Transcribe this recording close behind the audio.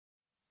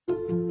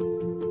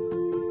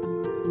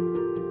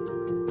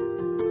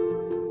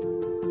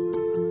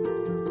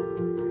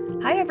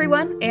Hi,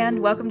 everyone, and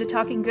welcome to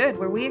Talking Good,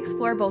 where we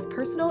explore both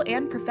personal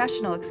and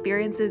professional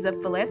experiences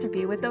of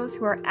philanthropy with those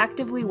who are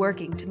actively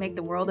working to make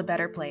the world a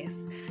better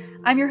place.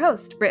 I'm your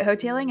host, Britt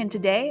Hoteling, and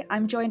today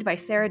I'm joined by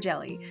Sarah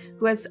Jelley,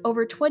 who has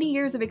over 20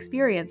 years of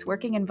experience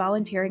working and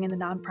volunteering in the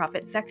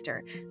nonprofit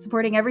sector,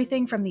 supporting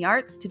everything from the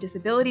arts to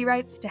disability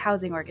rights to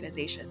housing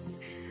organizations.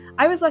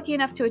 I was lucky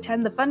enough to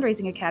attend the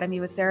Fundraising Academy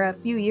with Sarah a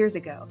few years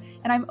ago,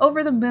 and I'm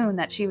over the moon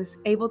that she was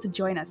able to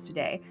join us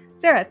today.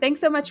 Sarah,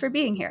 thanks so much for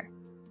being here.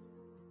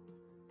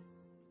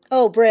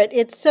 Oh, Britt,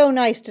 it's so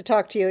nice to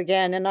talk to you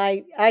again. And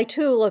I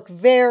too look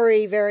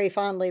very, very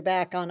fondly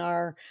back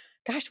on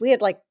we had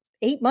like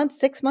 8 months,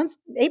 6 months,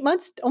 8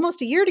 months,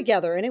 almost a year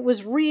together. And it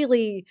was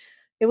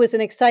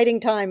an exciting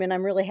time. And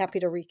I'm really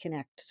happy to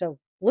reconnect. So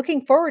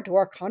looking forward to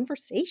our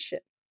conversation.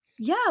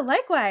 Yeah,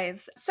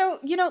 likewise. So,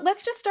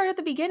 let's just start at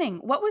the beginning.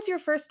 What was your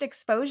first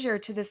exposure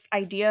to this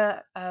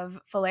idea of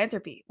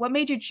philanthropy? What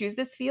made you choose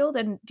this field?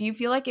 And do you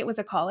feel like it was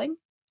a calling?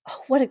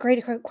 Oh, what a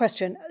great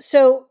question.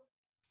 So,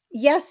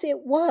 yes, it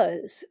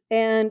was.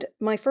 And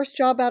my first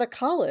job out of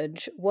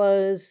college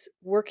was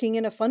working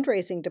in a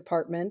fundraising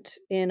department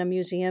in a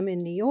museum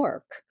in New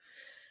York.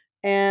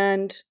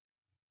 And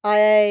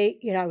I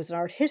was an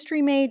art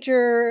history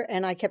major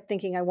and I kept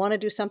thinking I want to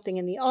do something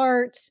in the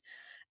arts.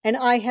 And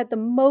I had the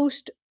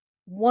most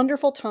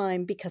wonderful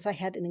time because I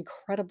had an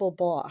incredible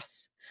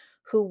boss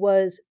who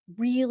was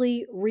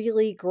really,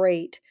 really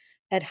great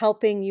at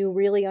helping you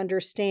really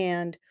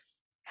understand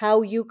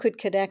how you could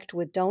connect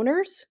with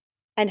donors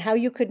and how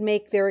you could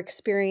make their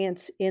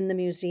experience in the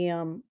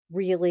museum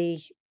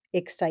really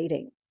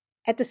exciting.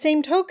 At the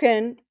same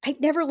token, I'd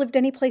never lived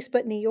any place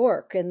but New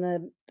York in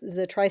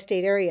the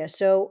tri-state area.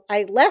 So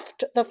I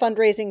left the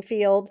fundraising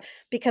field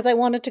because I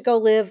wanted to go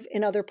live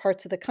in other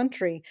parts of the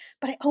country.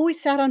 But I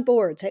always sat on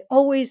boards. I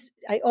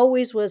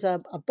always was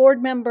a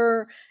board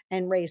member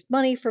and raised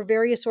money for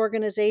various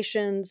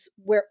organizations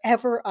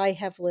wherever I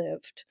have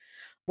lived,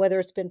 whether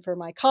it's been for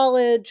my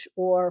college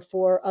or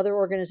for other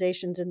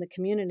organizations in the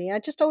community. I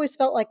just always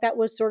felt like that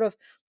was sort of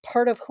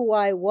part of who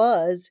I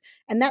was.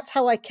 And that's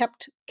how I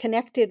kept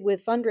connected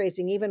with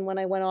fundraising, even when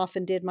I went off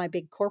and did my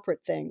big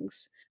corporate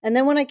things. And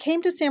then when I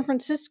came to San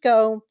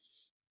Francisco,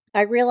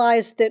 I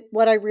realized that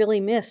what I really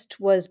missed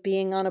was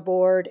being on a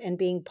board and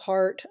being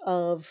part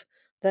of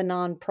the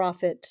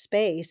nonprofit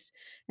space.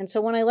 And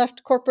so when I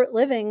left corporate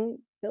living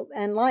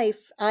and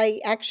life,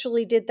 I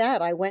actually did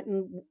that. I went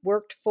and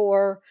worked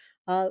for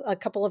a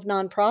couple of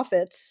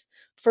nonprofits,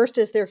 first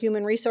as their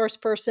human resource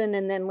person,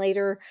 and then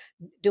later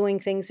doing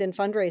things in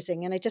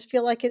fundraising. And I just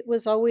feel like it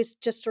was always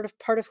just sort of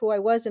part of who I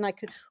was, and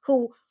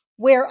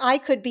where I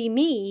could be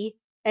me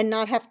and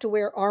not have to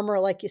wear armor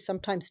like you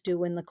sometimes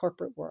do in the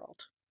corporate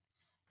world.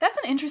 That's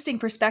an interesting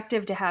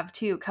perspective to have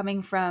too,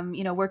 coming from,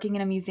 working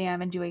in a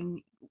museum and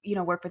doing,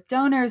 work with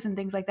donors and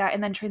things like that,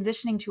 and then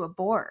transitioning to a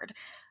board.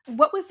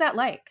 What was that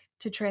like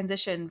to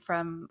transition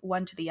from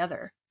one to the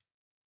other?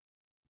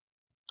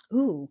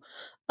 Ooh.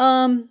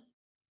 Um,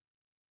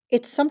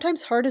 it's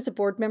sometimes hard as a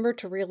board member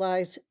to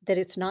realize that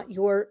it's not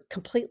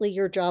completely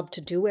your job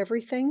to do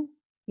everything.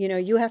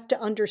 You have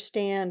to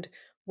understand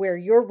where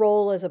your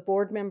role as a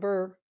board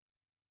member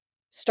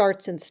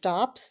starts and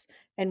stops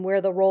and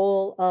where the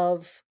role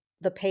of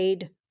the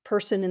paid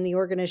person in the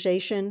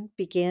organization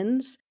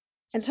begins.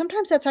 And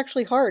sometimes that's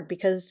actually hard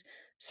because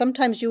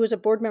sometimes you as a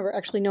board member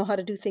actually know how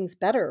to do things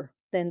better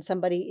than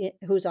somebody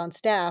who's on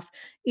staff,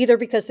 either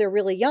because they're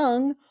really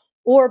young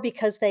or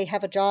because they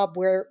have a job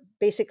where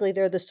basically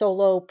they're the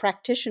solo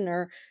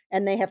practitioner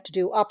and they have to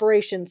do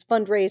operations,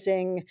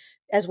 fundraising,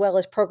 as well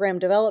as program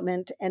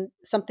development, and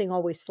something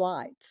always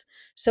slides.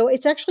 So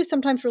it's actually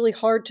sometimes really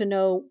hard to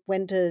know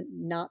when to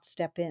not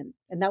step in.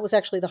 And that was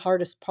actually the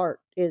hardest part,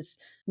 is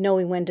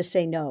knowing when to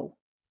say no.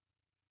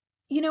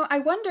 I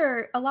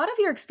wonder, a lot of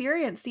your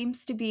experience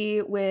seems to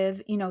be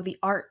with, the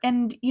art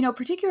and,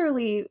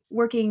 particularly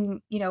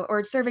working,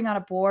 or serving on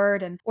a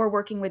board and or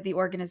working with the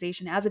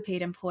organization as a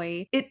paid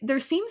employee. There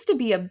seems to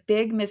be a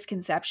big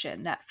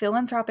misconception that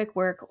philanthropic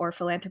work or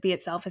philanthropy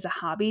itself is a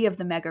hobby of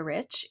the mega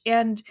rich.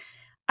 And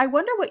I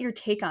wonder what your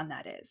take on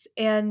that is.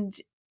 And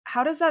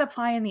how does that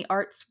apply in the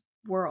arts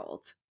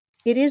world?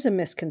 It is a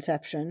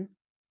misconception.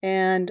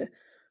 And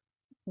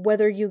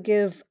whether you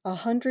give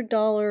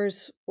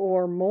 $100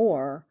 or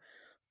more,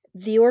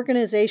 the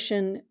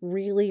organization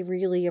really,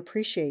 really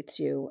appreciates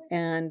you.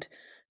 And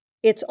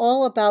it's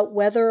all about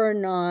whether or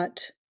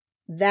not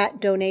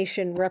that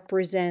donation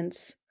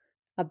represents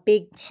a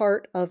big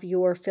part of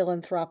your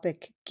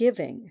philanthropic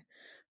giving.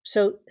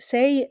 So,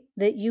 say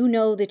that you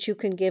know that you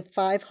can give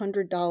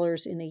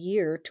 $500 in a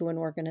year to an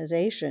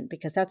organization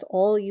because that's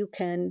all you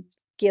can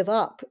give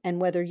up.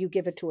 And whether you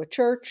give it to a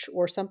church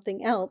or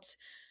something else,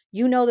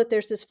 you know that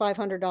there's this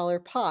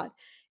 $500 pot.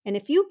 And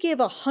if you give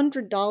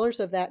 $100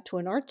 of that to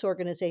an arts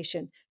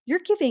organization, you're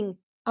giving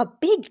a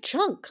big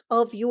chunk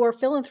of your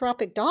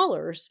philanthropic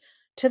dollars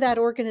to that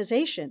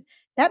organization.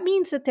 That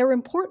means that they're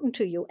important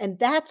to you. And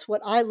that's what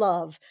I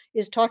love,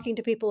 is talking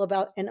to people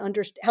about and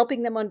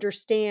helping them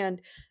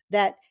understand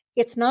that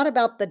it's not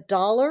about the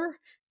dollar,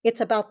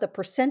 It's about the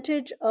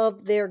percentage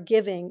of their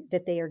giving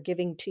that they are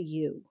giving to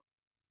you.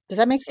 Does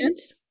that make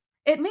sense?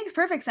 It makes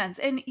perfect sense.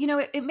 And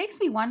it makes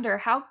me wonder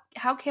how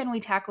can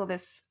we tackle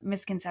this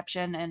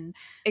misconception and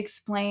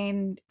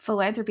explain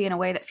philanthropy in a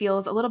way that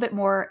feels a little bit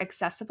more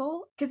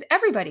accessible? Because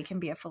everybody can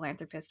be a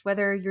philanthropist,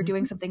 whether you're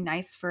doing Mhm. something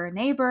nice for a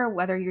neighbor,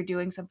 whether you're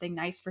doing something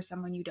nice for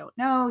someone you don't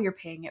know, you're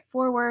paying it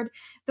forward.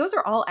 Those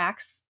are all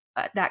acts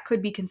that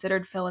could be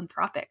considered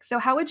philanthropic. So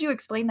how would you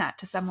explain that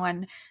to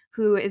someone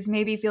who is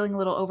maybe feeling a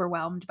little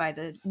overwhelmed by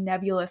the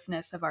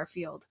nebulousness of our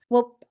field?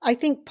 Well, I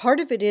think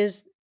part of it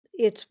is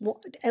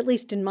at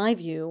least in my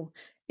view,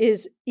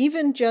 is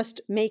even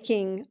just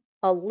making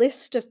a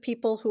list of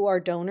people who are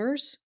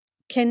donors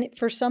can,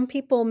 for some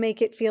people,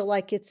 make it feel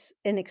like it's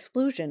an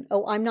exclusion.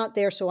 Oh, I'm not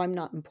there, so I'm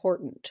not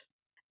important.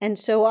 And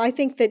so I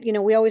think that,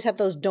 we always have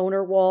those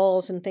donor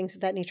walls and things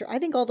of that nature. I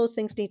think all those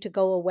things need to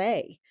go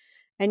away.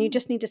 And you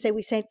just need to say,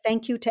 we say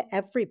thank you to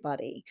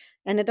everybody.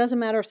 And it doesn't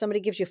matter if somebody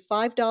gives you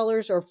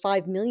 $5 or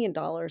 $5 million,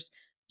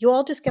 you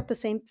all just get the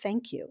same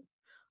thank you.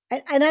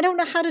 And I don't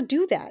know how to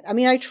do that. I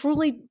mean,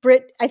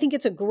 Britt, I think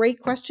it's a great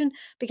question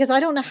because I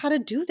don't know how to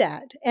do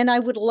that. And I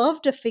would love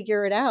to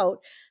figure it out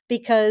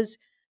because,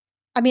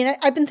 I mean,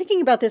 I've been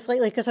thinking about this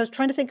lately because I was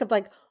trying to think of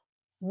like,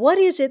 what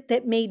is it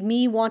that made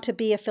me want to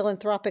be a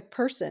philanthropic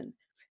person?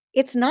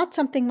 It's not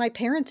something my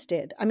parents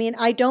did. I mean,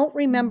 I don't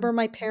remember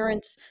my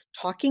parents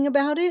talking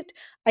about it.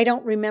 I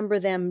don't remember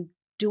them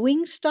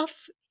doing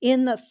stuff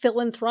in the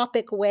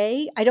philanthropic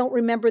way. I don't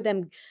remember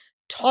them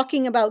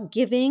talking about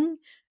giving.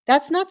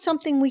 That's not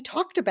something we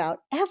talked about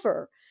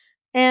ever.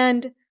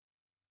 And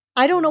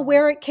I don't know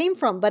where it came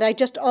from, but I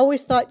just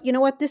always thought, you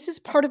know what, this is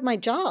part of my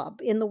job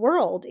in the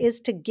world is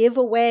to give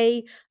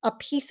away a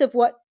piece of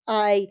what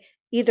I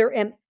either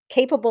am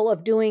capable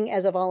of doing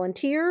as a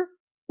volunteer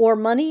or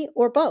money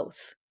or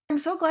both. I'm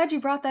so glad you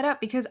brought that up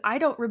because I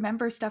don't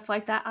remember stuff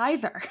like that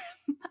either.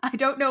 I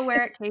don't know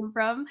where it came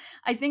from.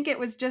 I think it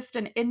was just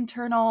an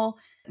internal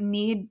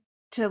need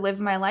to live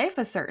my life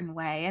a certain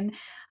way. And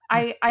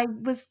I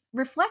was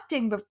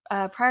reflecting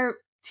prior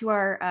to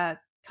our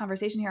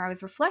conversation here. I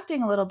was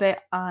reflecting a little bit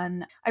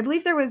on. I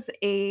believe there was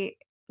a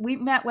we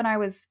met when I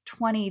was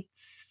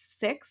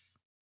 26,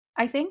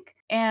 I think,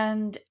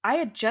 and I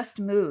had just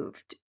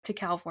moved to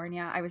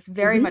California. I was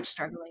very Mhm, much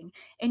struggling,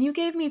 and you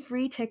gave me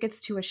free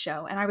tickets to a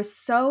show, and I was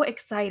so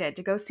excited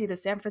to go see the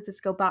San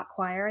Francisco Bach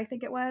Choir, I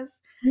think it was.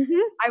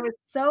 mhm. I was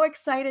so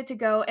excited to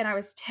go, and I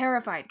was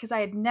terrified because I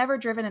had never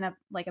driven in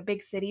a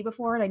big city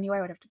before, and I knew I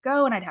would have to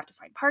go, and I'd have to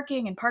find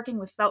parking, and parking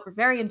was felt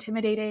very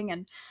intimidating.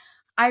 And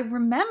I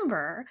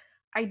remember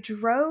I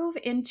drove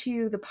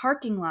into the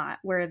parking lot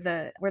where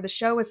the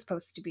show was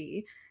supposed to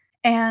be,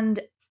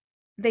 and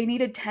they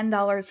needed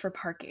 $10 for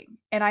parking,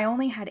 and I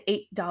only had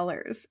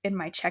 $8 in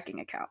my checking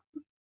account.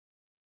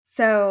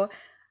 So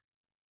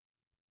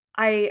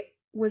I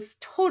was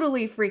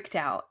totally freaked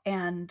out,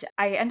 and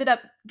I ended up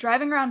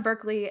driving around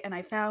Berkeley, and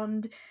I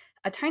found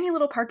a tiny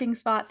little parking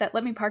spot that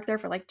let me park there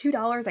for like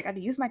 $2. I got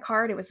to use my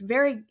card.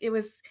 It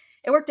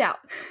worked out.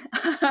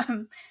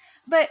 um,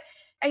 but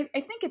I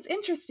think it's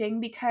interesting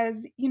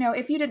because,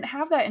 if you didn't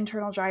have that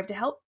internal drive to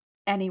help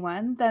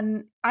anyone,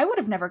 then I would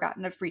have never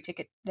gotten a free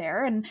ticket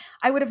there. And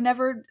I would have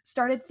never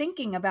started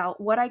thinking about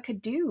what I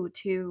could do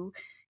to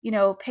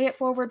pay it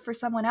forward for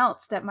someone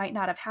else that might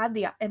not have had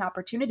an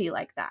opportunity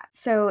like that.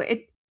 So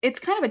it's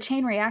kind of a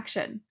chain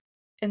reaction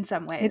in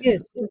some It ways.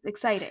 is. It's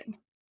exciting.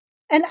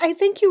 And I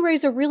think you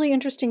raise a really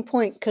interesting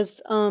point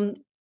because, I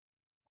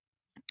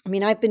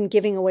mean, I've been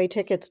giving away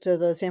tickets to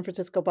the San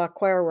Francisco Bach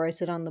Choir where I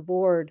sit on the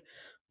board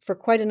for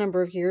quite a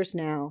number of years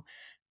now.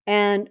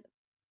 And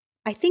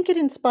I think it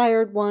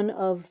inspired one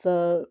of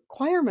the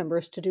choir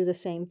members to do the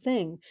same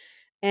thing.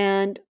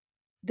 And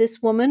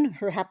this woman,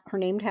 her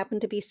name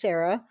happened to be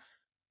Sarah,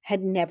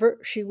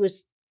 she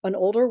was an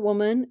older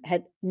woman,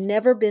 had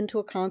never been to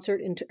a concert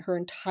in her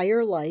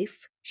entire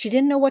life. She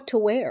didn't know what to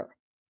wear.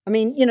 I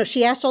mean,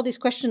 she asked all these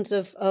questions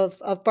of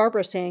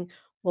Barbara saying,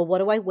 well, what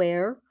do I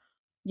wear?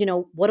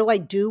 What do I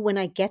do when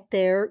I get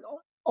there?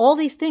 All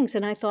these things.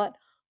 And I thought,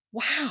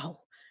 wow.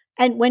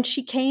 And when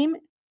she came,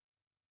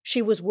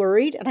 she was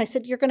worried, and I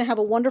said, "You're gonna have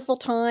a wonderful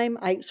time."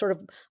 I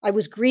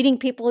was greeting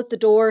people at the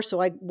door,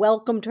 so I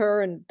welcomed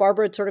her, and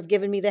Barbara had sort of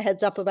given me the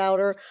heads up about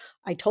her.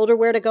 I told her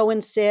where to go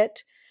and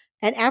sit,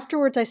 and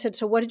afterwards I said,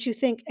 "So what did you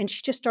think?" And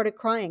she just started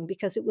crying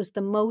because it was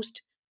the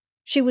most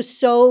she was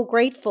so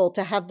grateful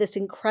to have this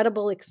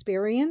incredible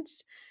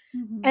experience,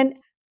 Mhm. and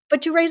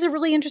but you raise a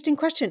really interesting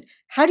question.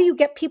 How do you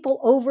get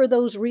people over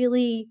those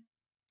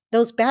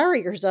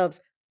barriers of,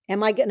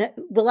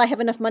 will I have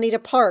enough money to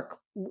park?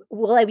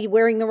 Will I be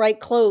wearing the right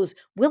clothes?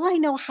 Will I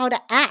know how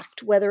to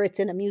act, whether it's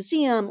in a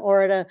museum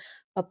or at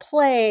a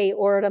play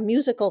or at a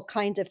musical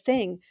kind of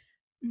thing?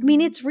 I mean,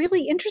 Mhm. it's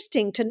really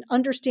interesting to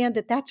understand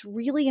that that's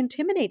really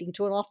intimidating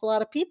to an awful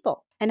lot of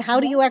people. And how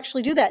do Yeah. you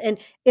actually do that? And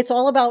it's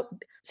all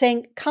about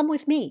saying, come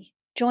with me,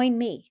 join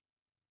me.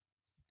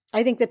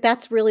 I think that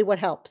that's really what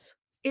helps.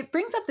 It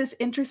brings up this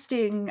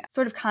interesting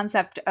sort of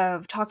concept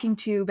of talking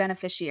to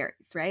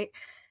beneficiaries, right?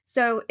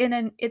 So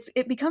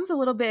it becomes a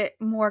little bit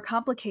more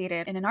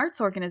complicated in an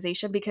arts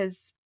organization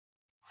because,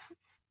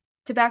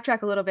 to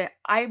backtrack a little bit,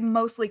 I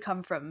mostly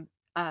come from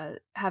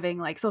having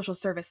like social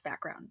service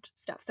background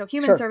stuff. So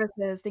human Sure.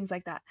 services, things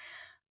like that.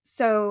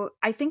 So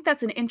I think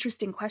that's an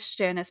interesting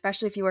question,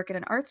 especially if you work in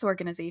an arts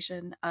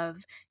organization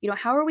of,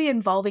 how are we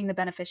involving the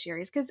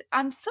beneficiaries? Because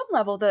on some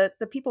level, the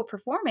people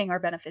performing are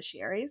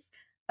beneficiaries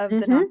of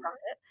the Mhm.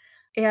 nonprofit.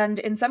 And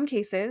in some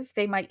cases,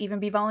 they might even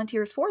be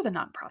volunteers for the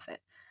nonprofit.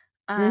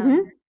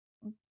 Um,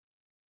 Mhm.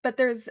 but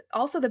there's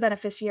also the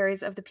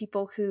beneficiaries of the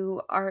people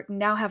who are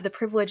now have the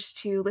privilege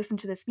to listen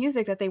to this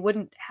music that they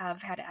wouldn't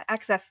have had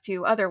access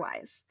to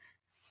otherwise.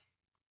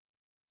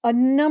 A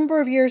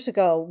number of years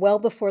ago, well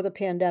before the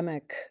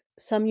pandemic,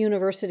 some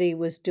university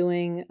was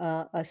doing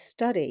a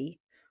study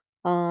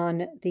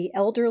on the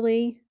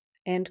elderly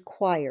and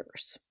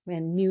choirs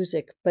and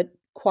music, but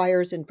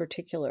choirs in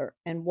particular,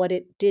 and what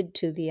it did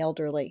to the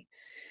elderly.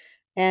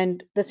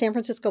 And the San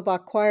Francisco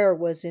Bach Choir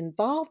was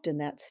involved in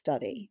that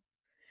study.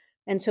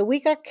 And so we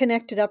got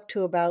connected up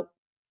to about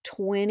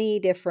 20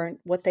 different,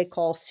 what they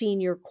call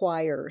senior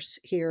choirs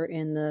here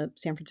in the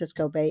San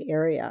Francisco Bay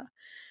Area.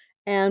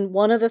 And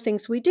one of the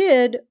things we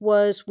did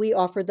was we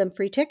offered them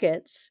free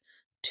tickets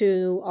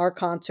to our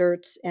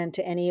concerts and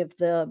to any of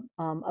the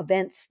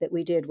events that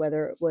we did,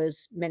 whether it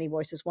was Many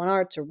Voices, One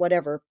Arts or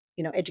whatever,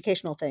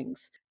 educational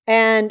things.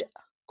 And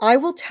I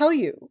will tell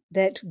you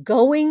that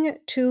going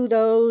to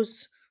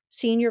those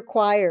senior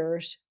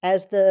choirs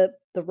as the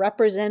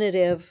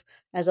representative,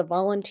 as a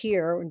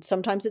volunteer, and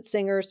sometimes it's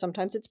singers,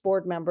 sometimes it's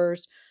board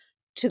members,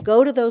 to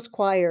go to those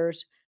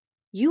choirs,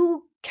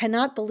 you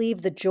cannot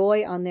believe the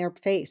joy on their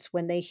face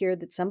when they hear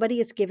that somebody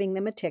is giving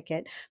them a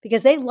ticket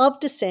because they love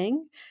to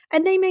sing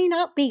and they may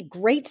not be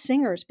great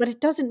singers, but it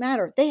doesn't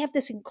matter. They have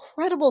this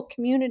incredible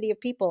community of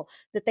people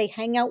that they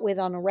hang out with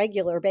on a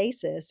regular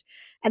basis.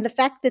 And the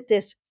fact that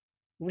this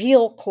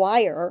real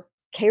choir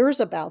cares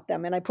about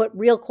them, and I put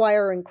real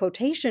choir in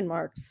quotation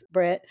marks,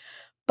 Britt,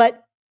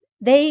 but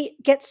they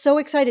get so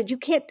excited. You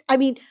can't, I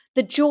mean,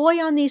 the joy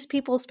on these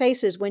people's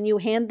faces when you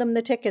hand them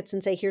the tickets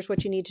and say, here's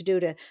what you need to do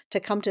to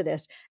come to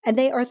this. And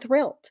they are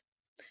thrilled.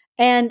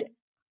 And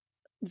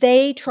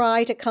they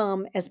try to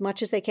come as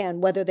much as they can,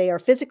 whether they are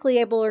physically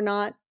able or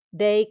not,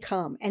 they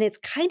come. And it's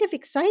kind of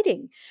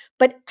exciting.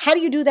 But how do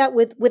you do that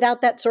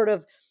without that sort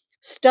of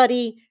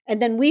study? And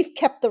then we've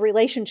kept the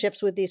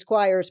relationships with these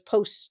choirs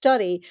post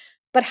study.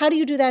 But how do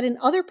you do that in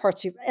other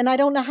parts of, and I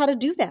don't know how to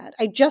do that.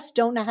 I just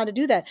don't know how to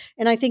do that.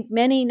 And I think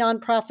many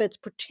nonprofits,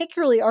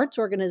 particularly arts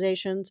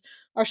organizations,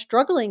 are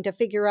struggling to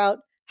figure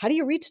out how do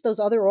you reach those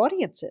other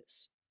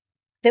audiences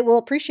that will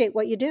appreciate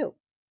what you do.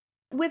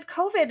 With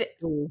COVID,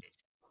 Mm.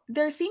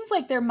 there seems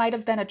like there might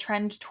have been a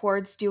trend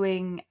towards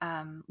doing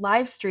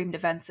live streamed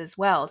events as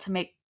well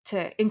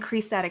to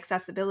increase that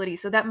accessibility.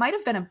 So that might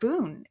have been a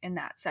boon in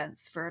that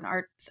sense for an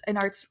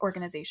arts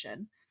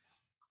organization.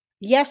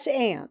 Yes,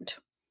 and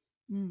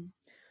Mm.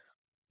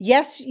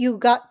 yes, you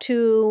got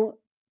to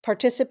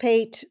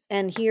participate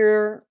and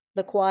hear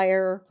the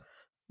choir,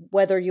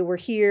 whether you were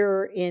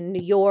here in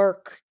New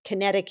York,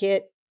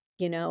 Connecticut,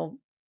 you know,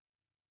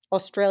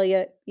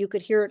 Australia, you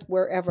could hear it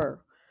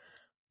wherever.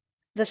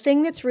 The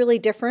thing that's really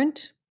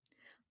different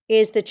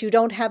is that you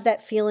don't have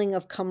that feeling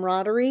of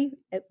camaraderie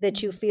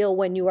that you Mm. feel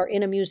when you are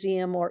in a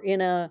museum or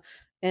in a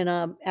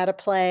at a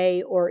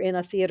play or in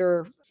a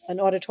theater,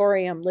 an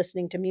auditorium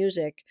listening to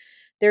music.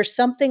 There's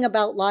something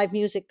about live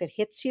music that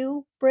hits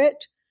you,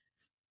 Britt,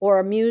 or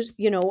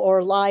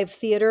or live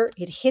theater.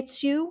 It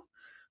hits you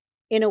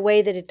in a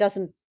way that it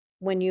doesn't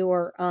when you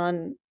are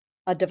on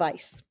a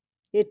device.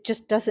 It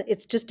just doesn't,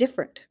 it's just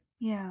different.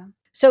 Yeah.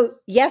 So,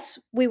 yes,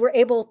 we were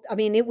able, I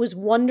mean, it was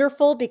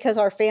wonderful because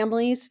our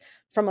families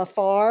from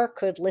afar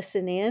could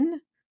listen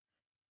in,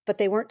 but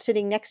they weren't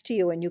sitting next to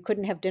you and you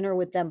couldn't have dinner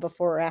with them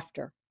before or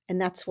after.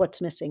 And that's what's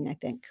missing, I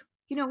think.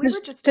 We were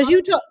just Because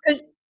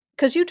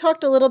talking. you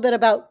talked a little bit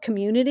about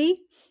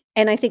community,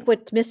 and I think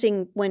what's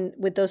missing when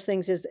with those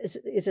things is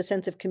a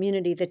sense of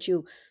community that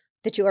you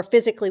are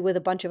physically with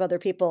a bunch of other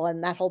people,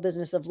 and that whole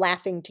business of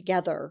laughing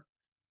together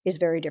is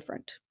very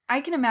different. I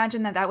can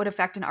imagine that that would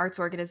affect an arts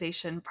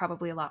organization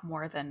probably a lot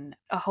more than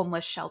a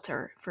homeless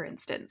shelter, for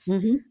instance.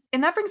 Mhm.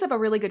 And that brings up a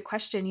really good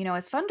question.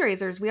 As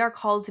fundraisers, we are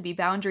called to be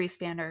boundary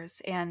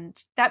spanners,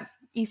 and that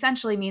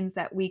essentially means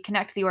that we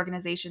connect the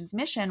organization's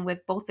mission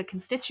with both the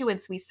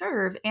constituents we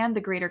serve and the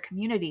greater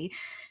community.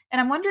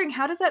 And I'm wondering,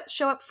 how does that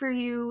show up for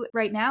you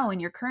right now in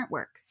your current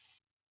work?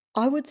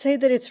 I would say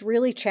that it's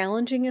really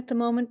challenging at the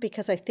moment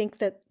because I think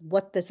that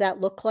what does that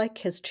look like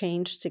has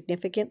changed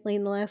significantly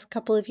in the last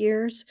couple of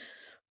years,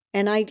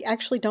 and I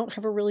actually don't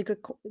have a really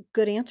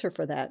good answer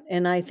for that,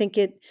 and I think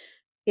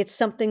it's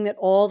something that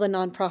all the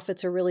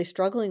nonprofits are really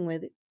struggling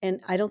with,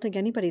 and I don't think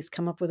anybody's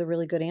come up with a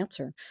really good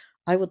answer.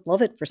 I would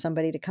love it for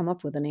somebody to come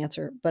up with an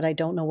answer, but I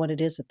don't know what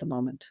it is at the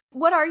moment.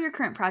 What are your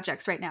current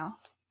projects right now?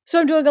 So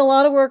I'm doing a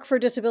lot of work for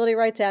disability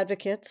rights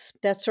advocates.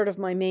 That's sort of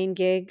my main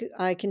gig.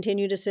 I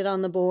continue to sit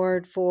on the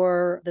board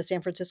for the San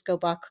Francisco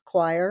Bach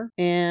Choir,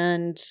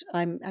 and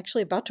I'm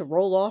actually about to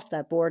roll off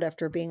that board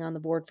after being on the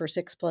board for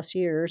 6+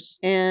 years.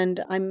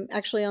 And I'm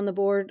actually on the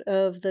board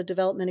of the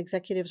Development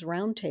Executives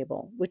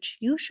Roundtable, which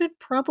you should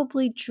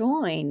probably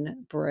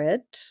join,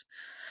 Britt.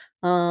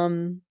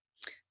 Um,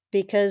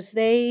 because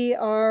they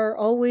are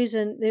always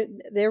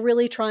they're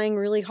really trying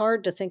really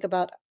hard to think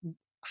about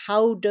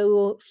how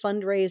do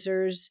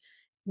fundraisers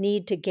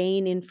need to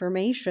gain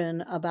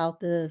information about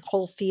the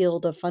whole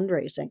field of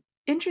fundraising.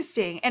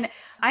 Interesting. And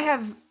I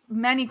have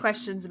many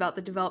questions about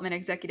the Development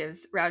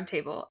Executives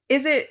Roundtable.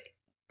 Is it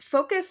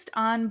focused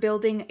on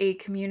building a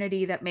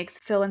community that makes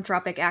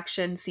philanthropic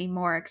action seem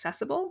more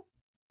accessible?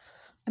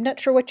 I'm not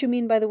sure what you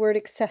mean by the word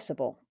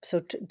accessible,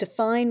 so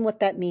define what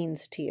that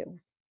means to you.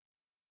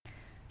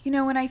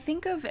 When I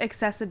think of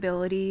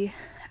accessibility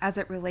as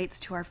it relates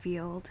to our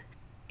field,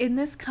 in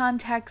this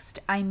context,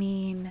 I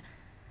mean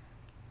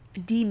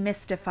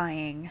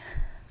demystifying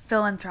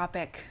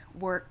philanthropic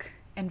work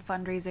and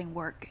fundraising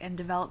work and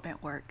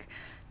development work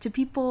to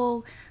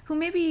people who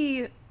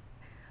maybe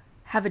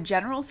have a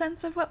general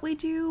sense of what we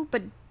do,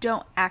 but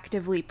don't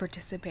actively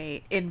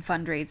participate in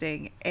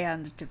fundraising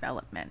and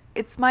development.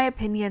 It's my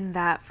opinion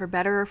that, for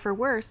better or for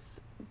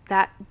worse,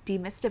 that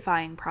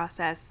demystifying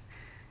process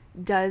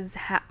does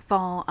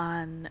fall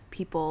on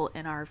people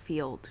in our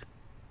field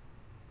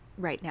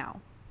right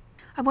now.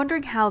 I'm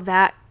wondering how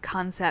that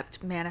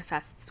concept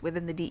manifests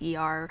within the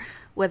DER,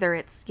 whether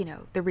it's,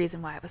 the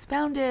reason why it was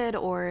founded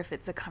or if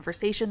it's a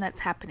conversation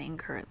that's happening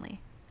currently.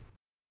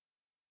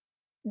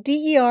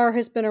 DER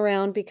has been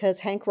around because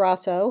Hank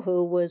Rosso,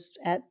 who was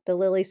at the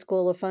Lilly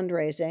School of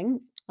Fundraising,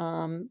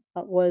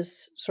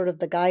 was sort of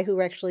the guy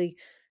who actually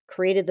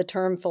created the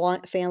term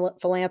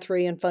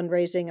philanthropy and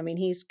fundraising. I mean,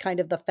 he's kind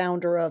of the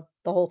founder of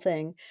the whole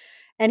thing.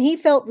 And he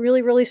felt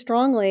really, really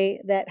strongly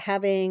that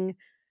having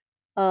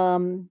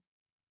um,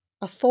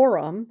 a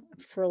forum,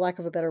 for lack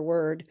of a better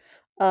word,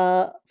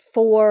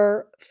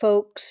 for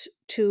folks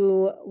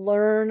to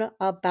learn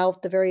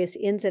about the various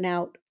ins and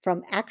out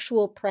from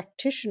actual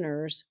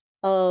practitioners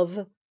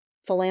of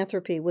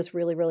philanthropy was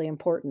really, really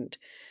important.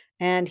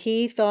 And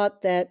he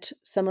thought that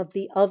some of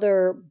the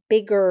other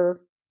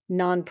bigger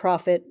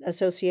nonprofit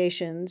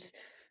associations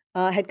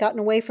had gotten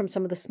away from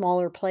some of the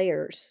smaller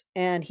players.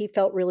 And he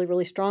felt really,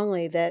 really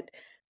strongly that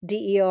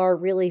DER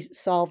really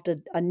solved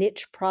a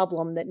niche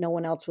problem that no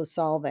one else was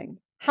solving.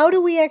 How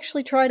do we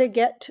actually try to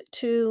get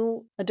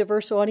to a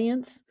diverse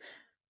audience?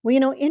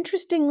 Well,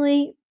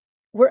 interestingly,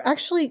 we're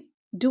actually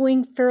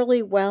doing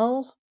fairly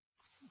well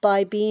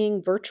by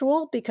being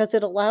virtual because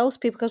it allows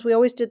people, because we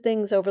always did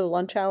things over the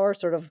lunch hour,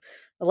 sort of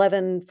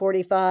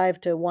 11:45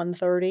 to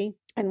 1:30,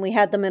 and we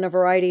had them in a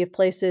variety of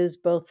places,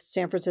 both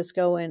San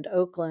Francisco and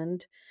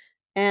Oakland.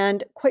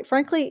 And quite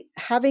frankly,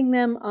 having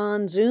them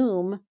on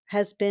Zoom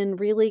has been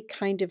really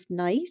kind of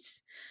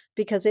nice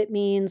because it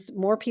means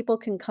more people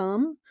can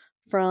come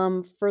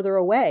from further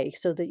away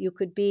so that you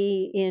could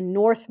be in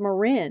North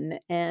Marin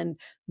and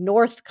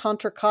North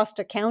Contra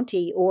Costa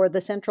County or the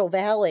Central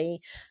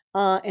Valley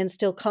and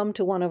still come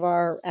to one of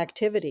our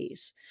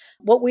activities.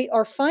 What we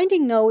are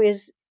finding, though,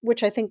 is,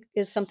 which I think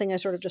is something I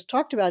sort of just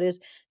talked about,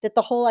 is that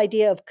the whole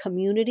idea of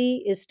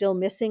community is still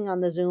missing on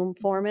the Zoom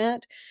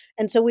format.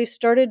 And so we've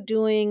started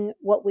doing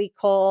what we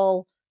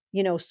call,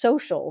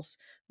 socials,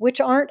 which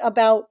aren't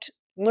about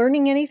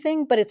learning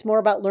anything, but it's more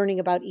about learning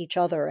about each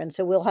other. And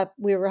so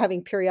we were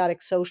having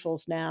periodic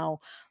socials now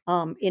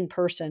in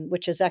person,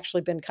 which has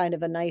actually been kind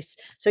of a nice.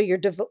 So you're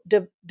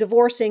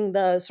divorcing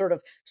the sort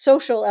of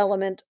social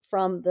element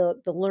from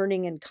the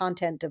learning and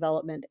content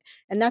development,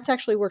 and that's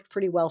actually worked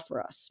pretty well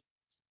for us.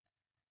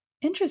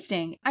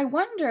 Interesting. I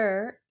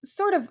wonder,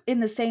 sort of in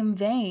the same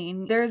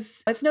vein,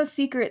 it's no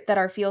secret that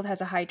our field has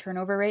a high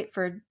turnover rate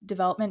for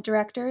development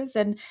directors.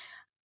 And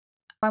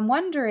I'm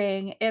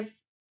wondering if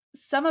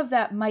some of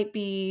that might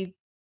be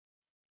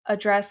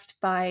addressed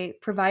by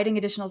providing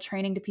additional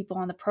training to people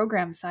on the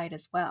program side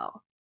as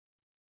well.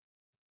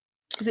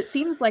 Because it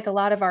seems like a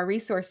lot of our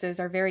resources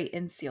are very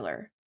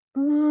insular.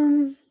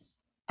 Um,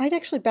 I'd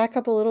actually back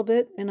up a little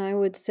bit, and I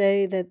would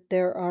say that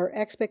there are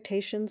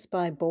expectations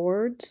by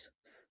boards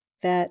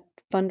that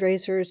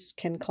fundraisers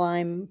can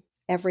climb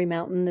every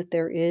mountain that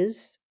there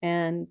is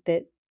and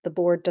that the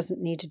board doesn't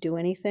need to do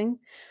anything.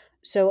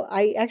 So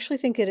I actually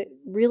think that it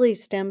really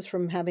stems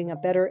from having a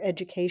better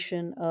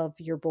education of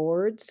your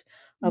boards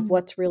of Mm.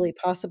 what's really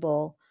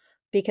possible.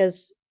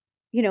 Because,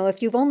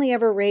 if you've only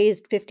ever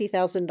raised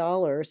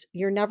 $50,000,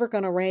 you're never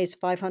going to raise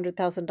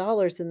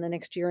 $500,000 in the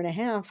next year and a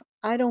half.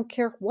 I don't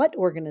care what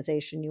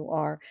organization you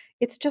are.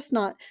 It's just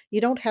not, you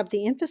don't have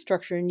the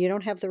infrastructure and you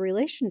don't have the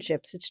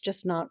relationships. It's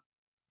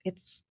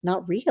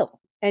not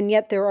real. And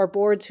yet there are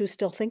boards who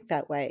still think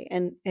that way.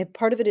 And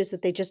part of it is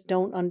that they just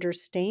don't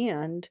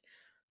understand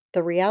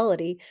the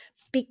reality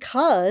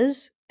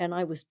because, and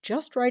I was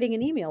just writing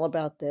an email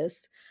about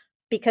this,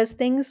 because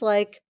things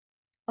like,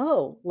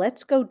 oh,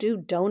 let's go do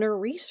donor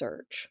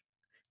research.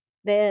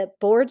 The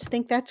boards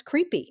think that's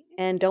creepy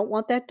and don't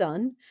want that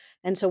done.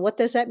 And so what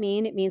does that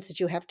mean? It means that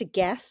you have to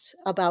guess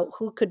about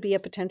who could be a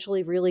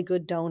potentially really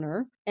good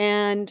donor.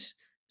 And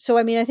so,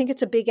 I mean, I think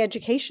it's a big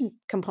education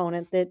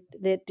component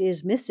that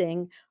is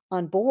missing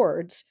on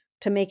boards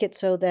to make it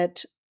so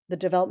that the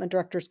development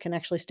directors can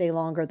actually stay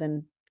longer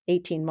than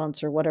 18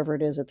 months or whatever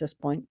it is at this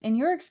point. In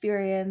your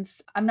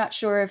experience, I'm not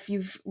sure if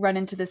you've run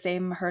into the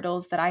same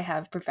hurdles that I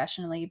have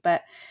professionally,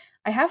 but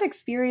I have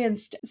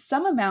experienced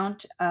some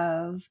amount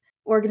of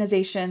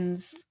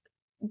organizations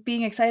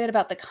being excited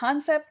about the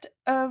concept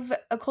of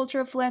a culture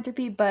of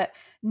philanthropy, but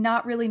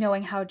not really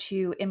knowing how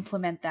to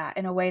implement that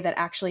in a way that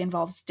actually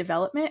involves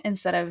development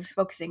instead of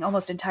focusing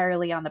almost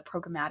entirely on the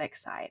programmatic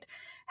side.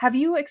 Have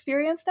you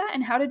experienced that,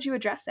 and how did you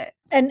address it?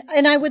 And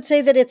I would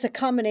say that it's a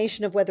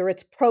combination of whether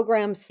it's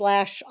program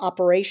slash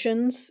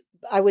operations.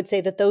 I would say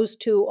that those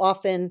two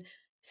often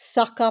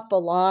suck up a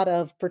lot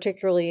of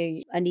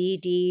particularly an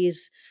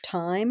ED's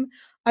time.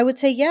 I would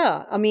say,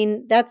 yeah, I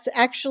mean, that's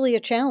actually a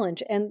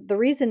challenge. And the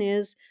reason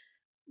is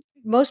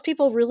most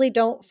people really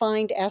don't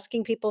find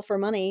asking people for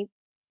money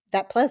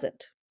that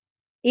pleasant.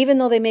 Even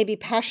though they may be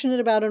passionate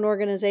about an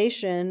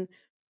organization,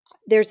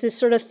 there's this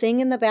sort of thing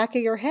in the back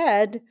of your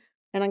head,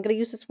 and I'm going to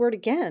use this word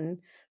again,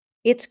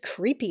 it's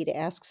creepy to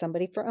ask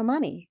somebody for a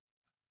money.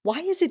 Why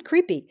is it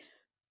creepy?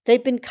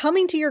 They've been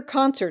coming to your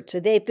concerts,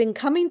 they've been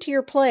coming to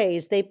your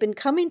plays, they've been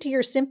coming to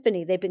your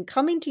symphony, they've been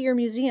coming to your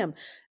museum,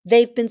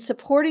 they've been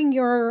supporting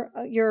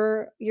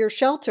your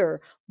shelter,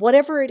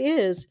 whatever it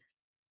is.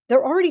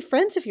 They're already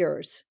friends of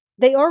yours.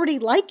 They already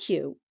like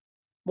you.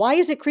 Why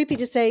is it creepy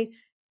to say,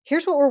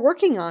 "Here's what we're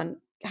working on.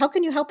 How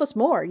can you help us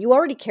more? You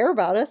already care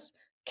about us.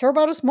 Care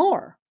about us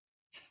more."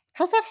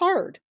 How's that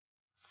hard?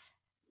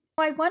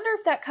 Well, I wonder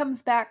if that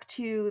comes back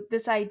to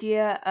this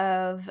idea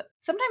of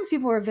sometimes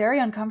people are very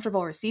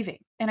uncomfortable receiving.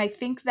 And I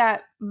think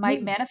that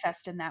might Mm.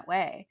 manifest in that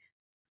way.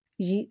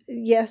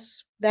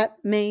 Yes, that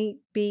may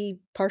be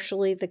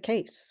partially the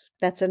case.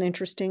 That's an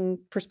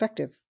interesting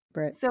perspective,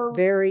 Britt. So,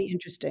 Very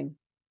interesting.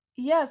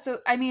 yeah, so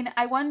I mean,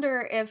 I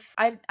wonder if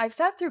I've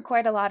sat through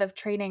quite a lot of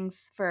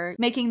trainings for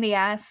making the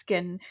ask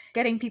and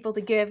getting people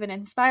to give and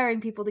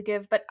inspiring people to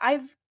give, but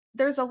I've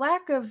there's a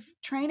lack of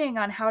training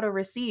on how to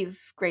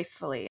receive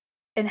gracefully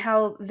and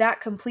how that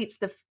completes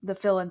the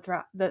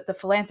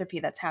philanthropy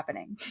that's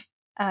happening.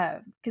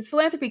 Because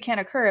philanthropy can't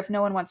occur if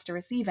no one wants to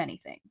receive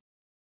anything.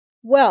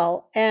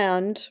 Well,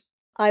 and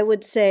I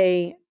would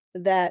say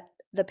that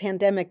the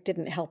pandemic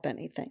didn't help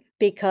anything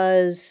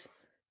because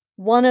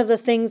one of the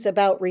things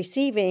about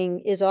receiving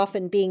is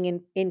often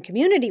being in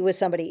community with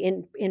somebody,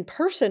 in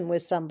person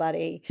with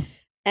somebody,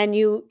 and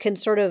you can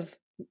sort of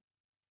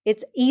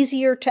it's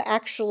easier to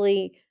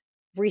actually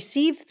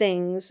receive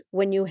things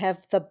when you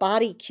have the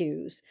body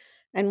cues.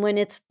 And when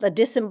it's the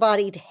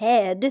disembodied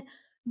head,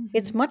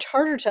 it's Mhm. much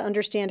harder to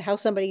understand how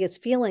somebody is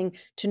feeling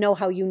to know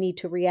how you need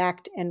to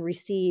react and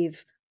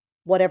receive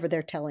whatever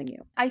they're telling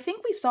you. I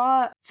think we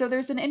saw so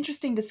there's an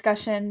interesting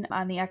discussion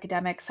on the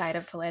academic side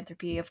of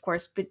philanthropy, of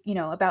course, but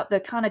about the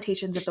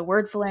connotations of the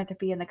word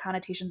philanthropy and the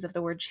connotations of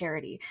the word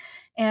charity.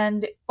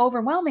 And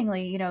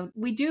overwhelmingly,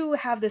 we do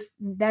have this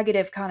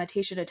negative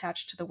connotation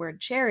attached to the word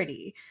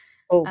charity.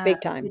 Oh, Uh, big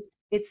time.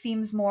 it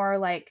seems more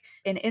like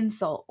an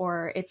insult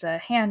or it's a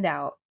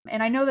handout.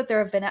 And I know that there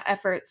have been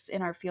efforts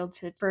in our field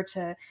to refer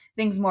to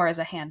things more as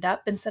a hand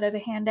up instead of a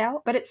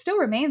handout, but it still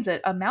remains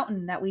a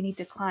mountain that we need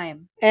to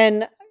climb.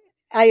 And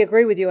I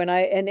agree with you, and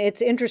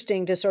it's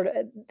interesting to sort of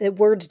the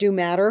words do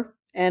matter,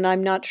 and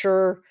I'm not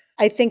sure.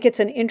 I think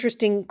it's an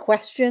interesting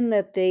question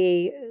that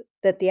the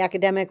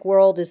academic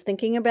world is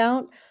thinking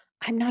about.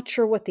 I'm not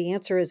sure what the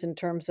answer is in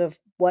terms of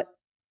what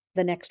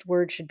the next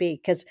word should be,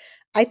 because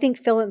I think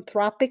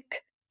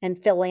philanthropic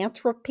and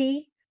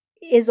philanthropy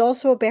is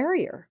also a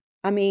barrier.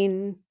 I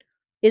mean,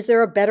 is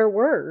there a better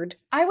word?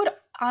 I would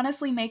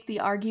honestly make the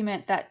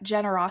argument that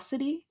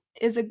generosity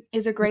is a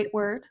Is great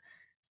word.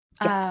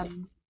 yes.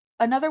 Um,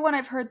 Another one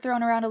I've heard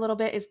thrown around a little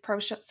bit is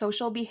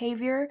social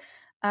behavior,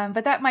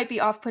 but that might be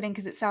off-putting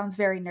because it sounds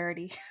very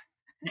nerdy.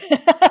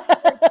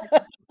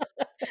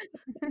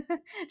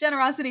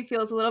 Generosity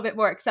feels a little bit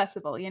more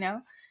accessible.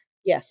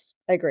 Yes,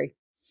 I agree.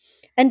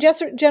 And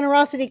just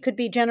generosity could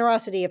be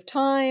generosity of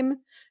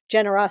time,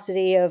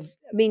 generosity of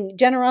I mean,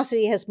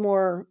 generosity has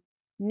more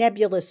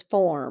nebulous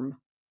form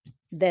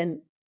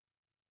than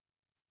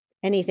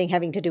anything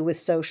having to do with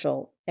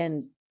social,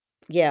 and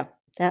yeah,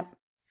 that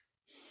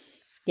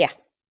yeah.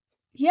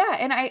 Yeah,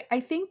 and I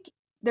think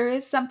there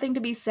is something to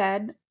be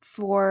said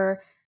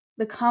for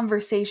the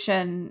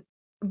conversation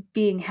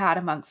being had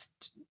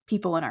amongst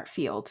people in our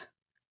field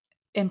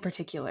in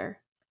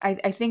particular.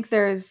 I think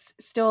there's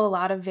still a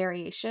lot of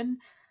variation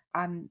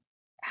on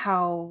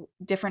how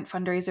different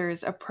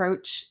fundraisers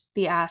approach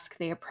the ask,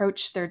 they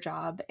approach their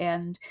job,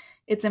 and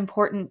it's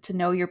important to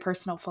know your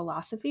personal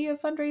philosophy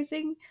of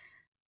fundraising.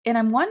 And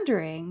I'm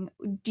wondering,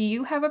 do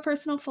you have a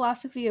personal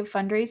philosophy of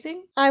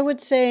fundraising? I would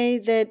say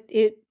that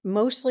it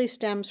mostly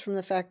stems from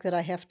the fact that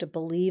I have to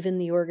believe in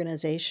the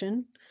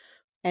organization,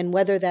 and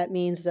whether that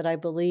means that I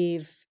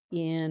believe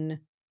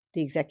in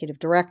the executive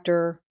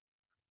director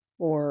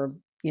or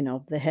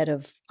the head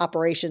of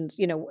operations,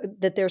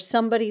 that there's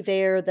somebody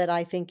there that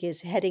I think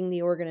is heading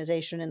the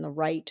organization in the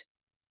right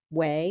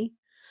way.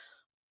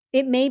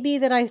 It may be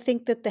that I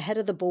think that the head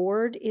of the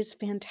board is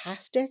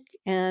fantastic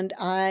and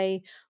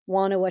I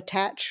want to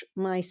attach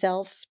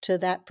myself to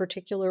that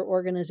particular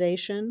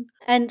organization.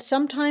 And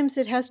sometimes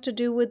it has to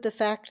do with the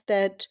fact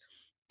that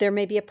there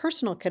may be a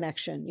personal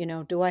connection.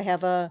 Do I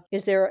have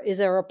is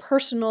there a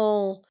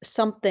personal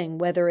something,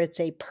 whether it's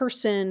a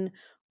person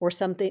or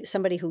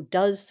somebody who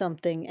does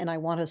something and I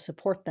want to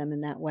support them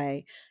in that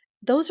way.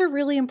 Those are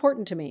really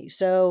important to me.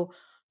 So,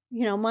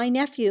 my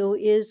nephew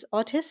is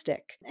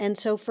autistic. And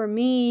so for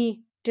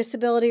me,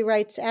 disability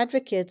rights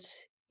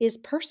advocates is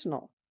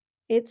personal.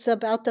 It's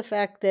about the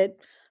fact that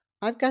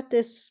I've got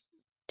this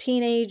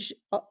teenage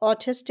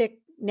autistic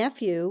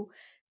nephew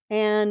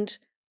and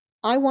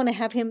I want to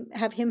have him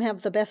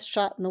have the best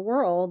shot in the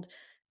world,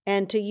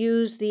 and to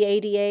use the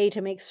ADA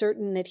to make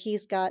certain that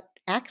he's got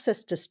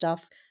access to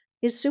stuff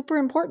is super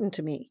important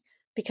to me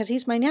because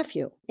he's my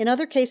nephew. In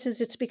other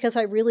cases, it's because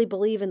I really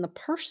believe in the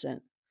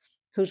person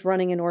who's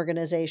running an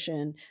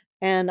organization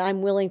and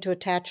I'm willing to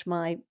attach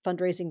my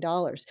fundraising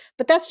dollars.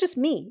 But that's just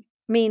me.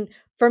 I mean,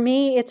 for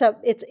me,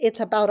 it's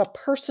about a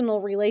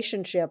personal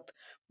relationship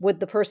with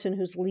the person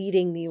who's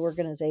leading the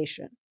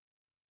organization.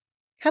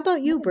 How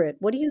about you, Britt?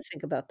 What do you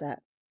think about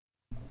that?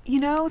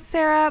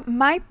 Sarah,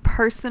 my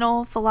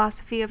personal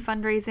philosophy of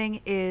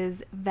fundraising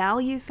is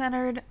value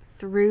centered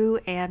through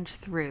and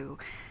through.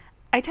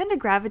 I tend to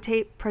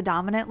gravitate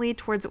predominantly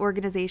towards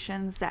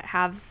organizations that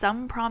have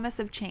some promise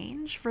of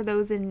change for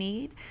those in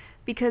need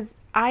because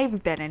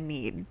I've been in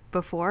need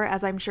before,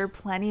 as I'm sure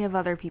plenty of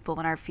other people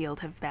in our field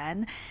have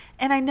been,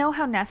 and I know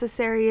how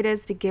necessary it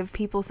is to give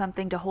people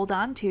something to hold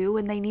on to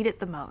when they need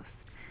it the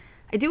most.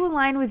 I do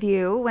align with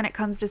you when it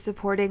comes to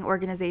supporting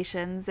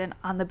organizations and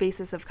on the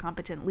basis of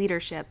competent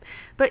leadership,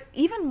 but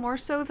even more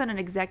so than an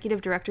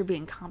executive director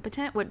being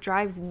competent, what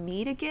drives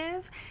me to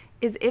give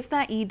is if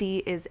that ED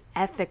is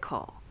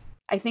ethical.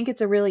 I think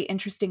it's a really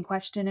interesting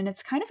question and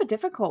it's kind of a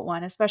difficult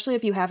one, especially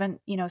if you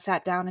haven't,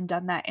 sat down and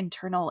done that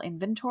internal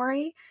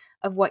inventory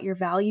of what your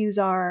values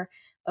are,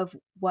 of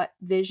what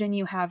vision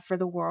you have for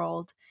the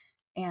world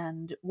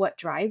and what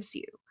drives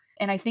you.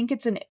 And I think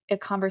it's a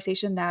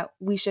conversation that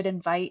we should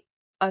invite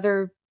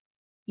other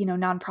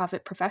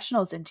nonprofit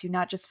professionals into,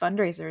 not just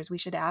fundraisers. We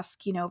should ask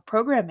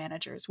program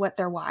managers what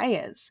their why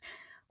is.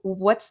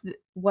 What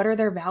are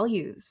their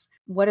values?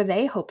 What are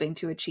they hoping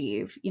to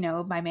achieve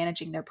by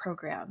managing their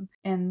program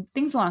and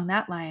things along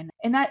that line.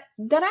 And that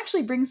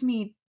actually brings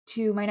me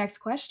to my next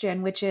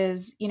question, which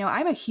is,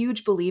 I'm a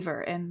huge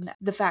believer in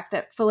the fact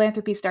that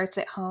philanthropy starts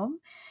at home.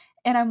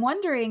 And I'm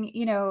wondering,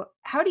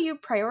 how do you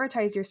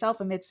prioritize yourself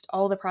amidst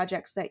all the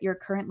projects that you're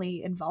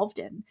currently involved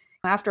in?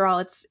 After all,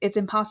 it's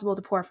impossible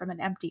to pour from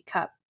an empty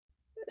cup.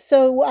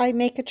 So I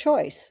make a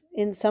choice.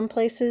 In some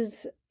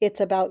places, it's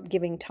about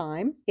giving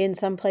time. In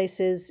some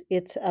places,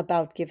 it's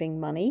about giving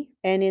money.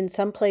 And in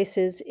some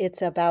places,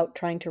 it's about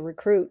trying to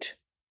recruit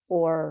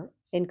or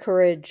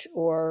encourage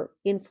or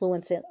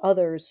influence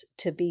others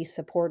to be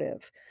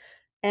supportive.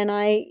 And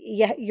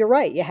yeah, you're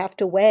right. You have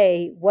to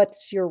weigh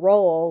what's your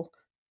role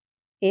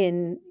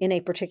in a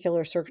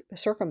particular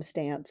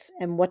circumstance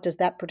and what does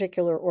that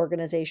particular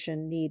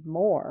organization need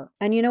more.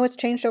 And it's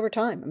changed over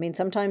time. I mean,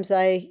 sometimes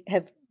I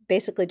have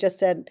basically just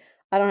said,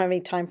 I don't have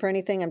any time for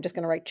anything, I'm just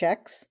going to write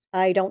checks.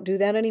 I don't do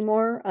that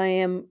anymore. I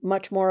am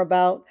much more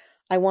about,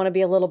 I want to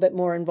be a little bit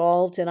more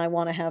involved and I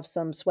want to have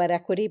some sweat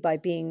equity by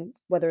being,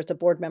 whether it's a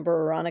board member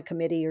or on a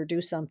committee or do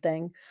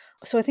something.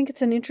 So I think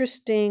it's an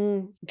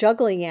interesting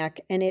juggling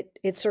act, and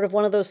it's sort of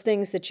one of those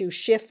things that you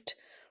shift.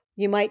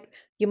 You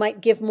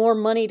might give more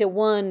money to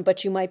one,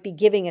 but you might be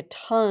giving a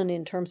ton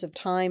in terms of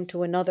time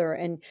to another,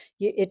 and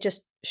it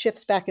just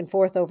shifts back and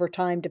forth over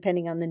time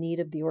depending on the need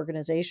of the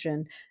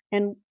organization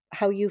and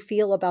how you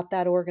feel about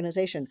that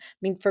organization. I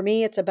mean, for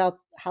me, it's about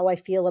how I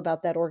feel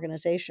about that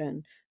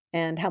organization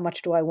and how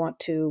much do I want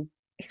to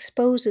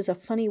expose is a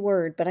funny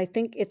word, but I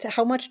think it's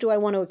how much do I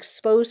want to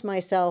expose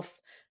myself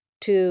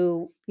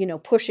to,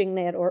 pushing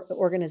that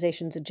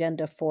organization's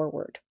agenda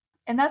forward.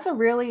 And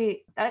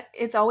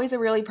it's always a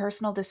really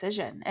personal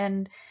decision.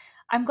 And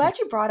I'm Yeah. glad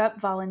you brought up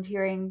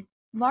volunteering,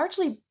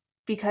 largely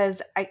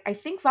because I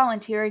think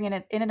volunteering in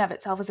and of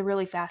itself is a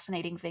really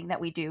fascinating thing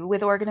that we do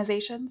with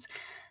organizations.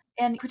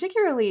 And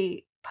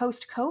particularly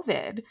post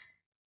COVID,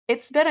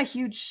 it's been a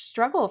huge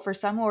struggle for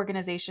some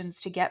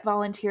organizations to get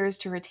volunteers,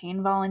 to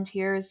retain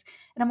volunteers.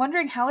 And I'm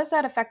wondering, how has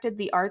that affected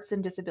the arts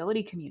and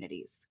disability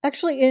communities?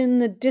 Actually, in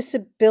the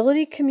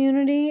disability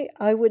community,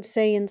 I would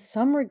say in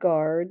some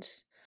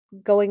regards,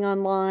 going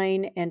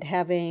online and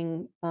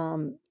having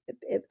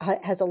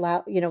has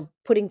allowed,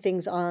 putting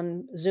things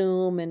on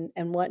Zoom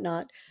and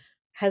whatnot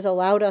has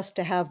allowed us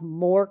to have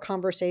more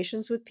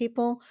conversations with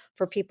people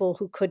for people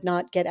who could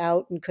not get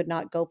out and could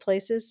not go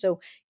places. So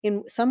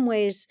in some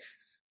ways,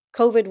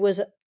 COVID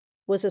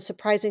was a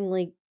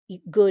surprisingly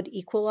good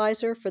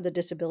equalizer for the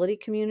disability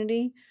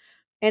community.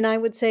 And I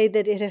would say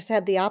that it has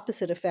had the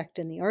opposite effect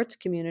in the arts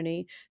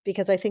community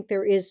because I think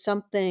there is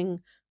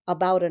something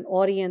about an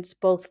audience,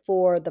 both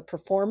for the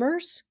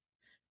performers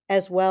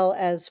as well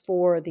as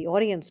for the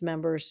audience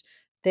members,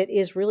 that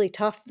is really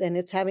tough. And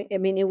it's having, I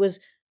mean,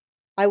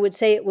 I would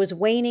say it was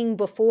waning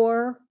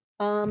before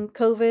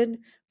COVID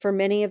for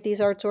many of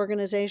these arts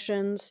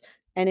organizations,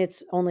 and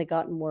it's only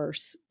gotten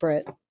worse,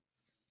 Britt.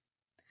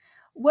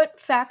 What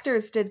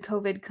factors did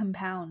COVID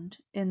compound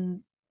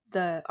in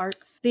the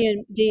arts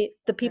The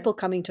sector? people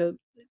coming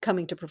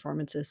to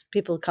performances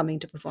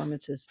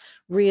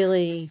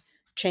really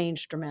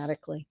changed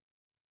dramatically.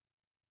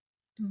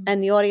 Mm.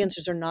 And the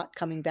audiences are not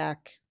coming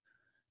back,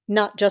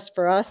 not just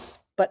for us,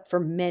 but for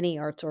many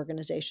arts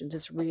organizations.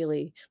 It's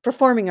really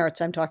performing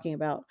arts I'm talking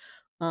about,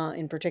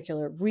 in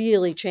particular,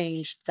 really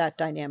changed that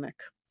dynamic.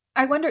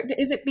 I wonder,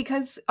 is it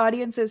because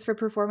audiences for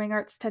performing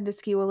arts tend to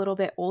skew a little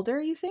bit older,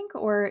 you think,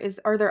 or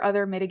are there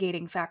other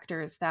mitigating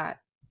factors that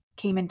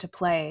came into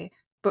play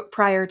but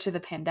prior to the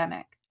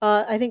pandemic?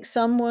 I think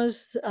some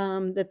was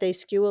that they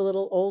skew a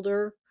little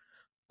older,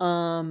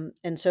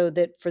 and so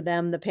that for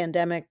them the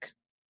pandemic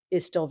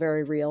is still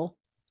very real.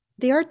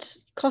 The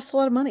arts costs a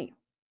lot of money.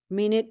 I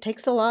mean, it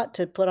takes a lot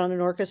to put on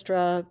an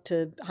orchestra,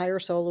 to hire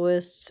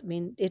soloists. I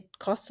mean, it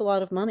costs a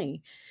lot of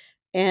money.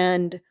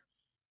 And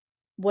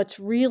what's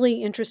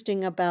really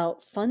interesting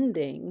about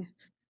funding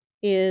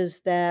is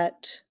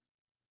that,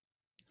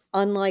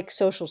 unlike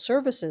social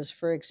services,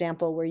 for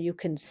example, where you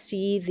can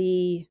see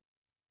the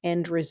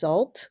end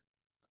result,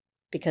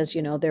 because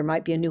there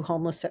might be a new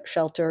homeless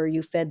shelter,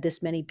 you fed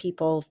this many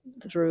people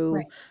through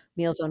Right.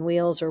 Meals on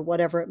Wheels or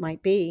whatever it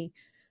might be.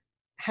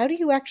 How do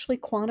you actually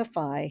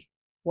quantify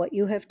what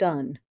you have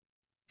done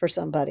for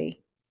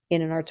somebody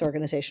in an arts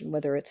organization,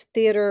 whether it's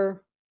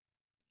theater,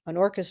 an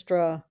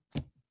orchestra,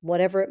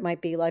 whatever it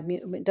might be, live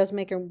music, it doesn't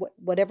make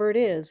whatever it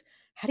is.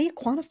 How do you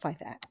quantify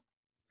that?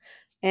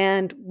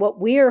 And what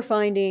we are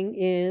finding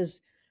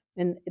is,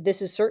 and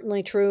this is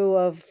certainly true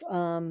of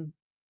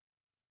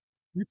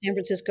the San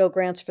Francisco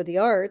grants for the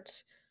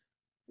arts,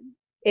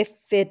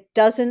 if it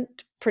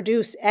doesn't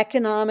produce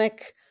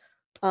economic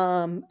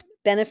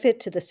benefit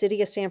to the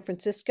city of San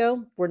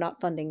Francisco, we're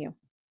not funding you.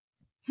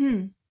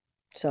 Hmm.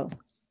 So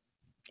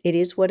it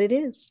is what it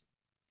is.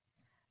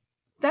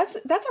 That's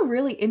a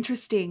really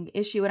interesting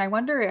issue, and I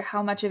wonder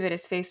how much of it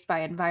is faced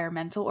by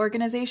environmental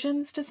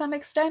organizations to some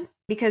extent.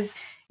 Because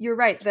you're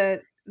right,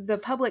 the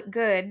public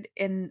good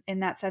in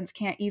that sense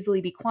can't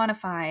easily be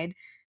quantified,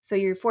 so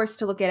you're forced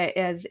to look at it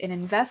as an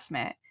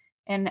investment.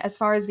 And as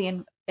far as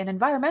an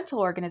environmental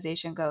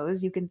organization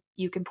goes, you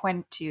can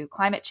point to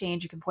climate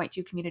change, you can point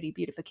to community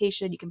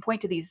beautification, you can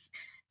point to these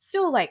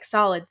still like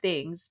solid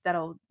things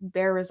that'll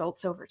bear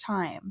results over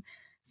time.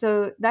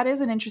 So that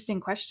is an interesting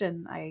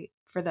question I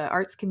for the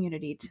arts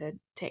community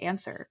to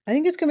answer. I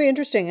think it's going to be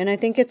interesting. And I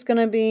think it's going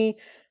to be,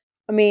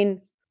 I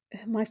mean,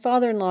 my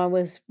father-in-law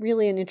was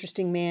really an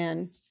interesting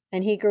man,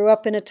 and he grew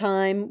up in a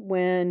time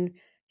when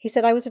he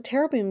said, I was a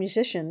terrible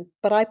musician,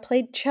 but I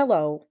played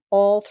cello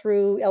all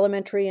through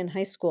elementary and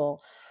high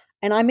school.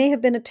 And I may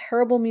have been a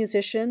terrible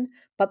musician,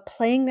 but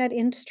playing that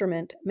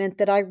instrument meant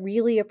that I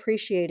really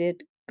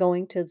appreciated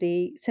going to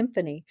the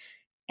symphony.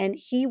 And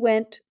he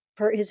went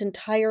for his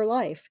entire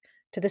life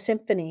to the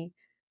symphony,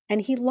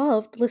 and he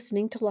loved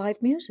listening to live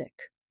music.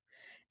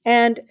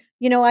 And,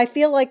 I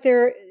feel like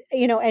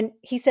and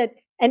he said,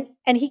 and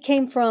he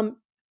came from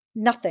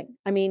nothing.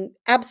 I mean,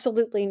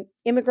 absolutely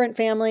immigrant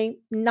family,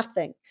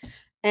 nothing.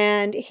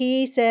 And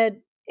he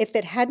said, if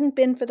it hadn't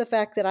been for the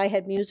fact that I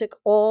had music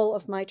all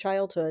of my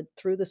childhood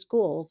through the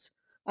schools,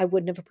 I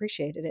wouldn't have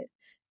appreciated it.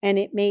 And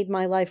it made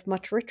my life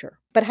much richer.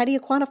 But how do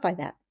you quantify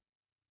that?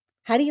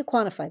 How do you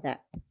quantify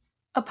that?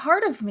 A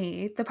part of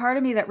me, the part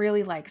of me that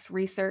really likes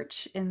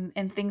research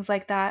and things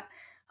like that,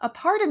 a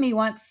part of me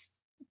wants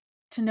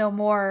to know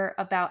more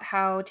about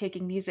how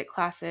taking music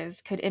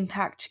classes could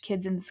impact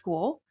kids in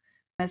school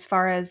as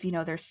far as,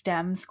 their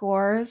STEM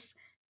scores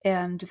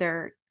and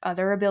their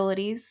other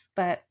abilities.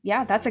 But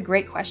yeah, that's a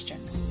great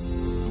question.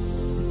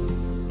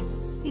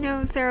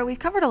 Sarah, we've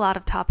covered a lot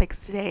of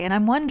topics today, and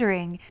I'm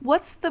wondering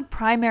what's the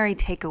primary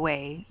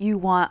takeaway you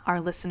want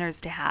our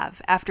listeners to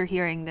have after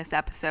hearing this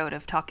episode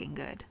of Talking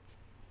Good?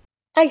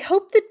 I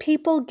hope that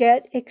people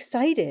get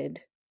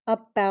excited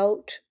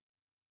about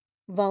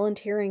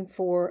volunteering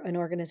for an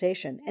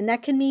organization. And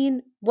that can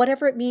mean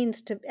whatever it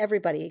means to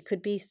everybody. It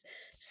could be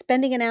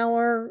spending an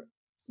hour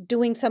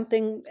doing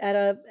something at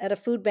a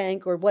food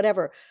bank or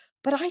whatever.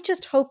 But I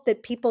just hope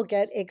that people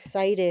get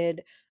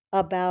excited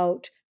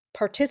about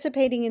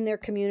participating in their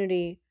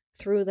community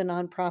through the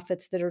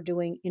nonprofits that are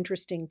doing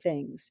interesting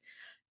things.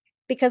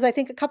 Because I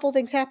think a couple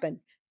things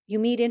happen. You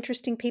meet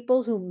interesting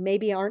people who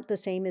maybe aren't the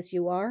same as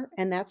you are,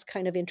 and that's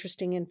kind of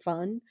interesting and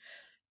fun.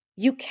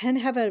 You can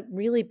have a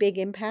really big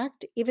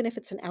impact, even if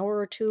it's an hour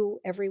or two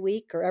every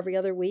week or every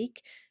other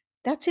week.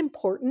 That's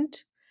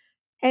important.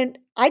 And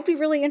I'd be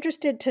really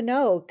interested to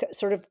know,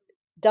 sort of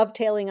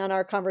dovetailing on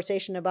our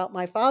conversation about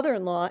my father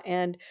in law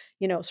and,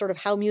 sort of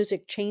how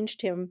music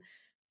changed him.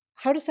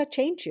 How does that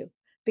change you?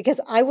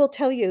 Because I will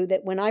tell you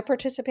that when I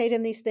participate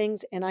in these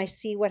things and I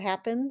see what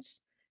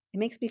happens, it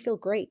makes me feel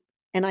great.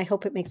 And I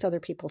hope it makes other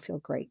people feel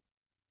great.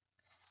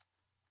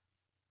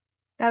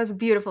 That was a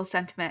beautiful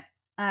sentiment.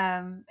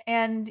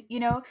 And,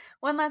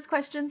 one last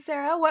question,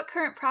 Sarah. What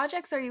current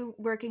projects are you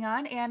working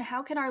on, and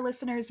how can our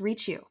listeners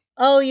reach you?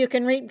 Oh, you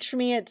can reach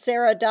me at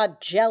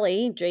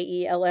sarah.jelley,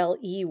 Jelley,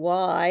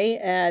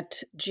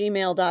 at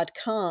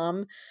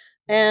gmail.com.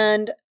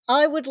 And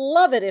I would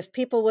love it if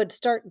people would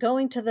start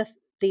going to the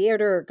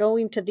theater,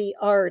 going to the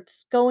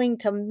arts, going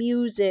to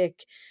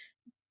music.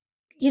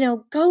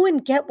 Go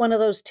and get one of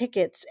those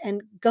tickets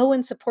and go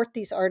and support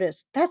these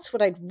artists. That's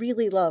what I'd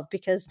really love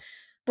because,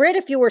 Britt,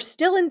 if you were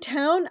still in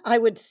town, I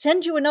would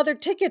send you another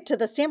ticket to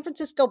the San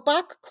Francisco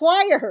Bach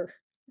Choir.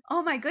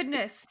 Oh my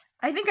goodness.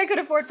 I think I could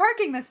afford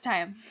parking this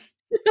time.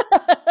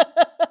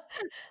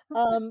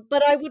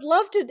 But I would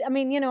love to. I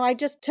mean,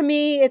 to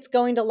me, it's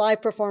going to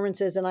live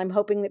performances, and I'm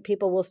hoping that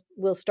people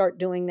will start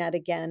doing that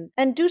again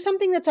and do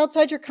something that's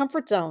outside your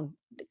comfort zone.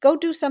 Go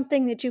do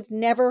something that you've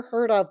never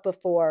heard of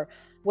before,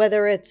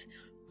 whether it's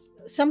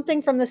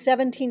something from the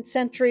 17th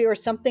century or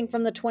something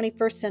from the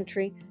 21st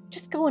century.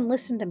 Just go and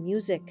listen to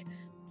music,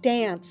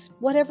 dance,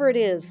 whatever it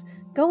is.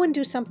 Go and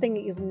do something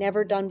that you've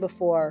never done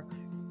before.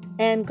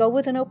 And go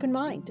with an open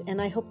mind.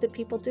 And I hope that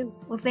people do.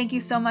 Well, thank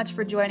you so much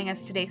for joining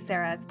us today,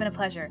 Sarah. It's been a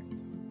pleasure.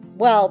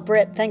 Well,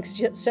 Britt,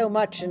 thanks so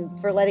much and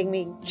for letting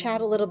me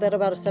chat a little bit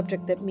about a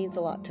subject that means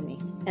a lot to me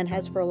and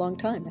has for a long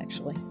time,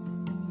 actually.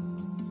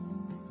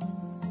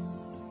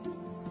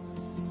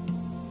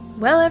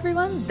 Well,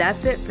 everyone,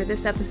 that's it for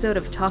this episode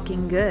of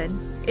Talking Good.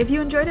 If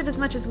you enjoyed it as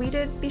much as we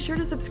did, be sure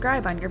to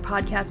subscribe on your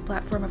podcast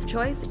platform of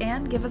choice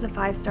and give us a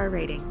 5-star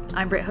rating.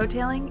 I'm Britt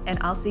Hotailing, and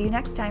I'll see you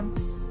next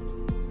time.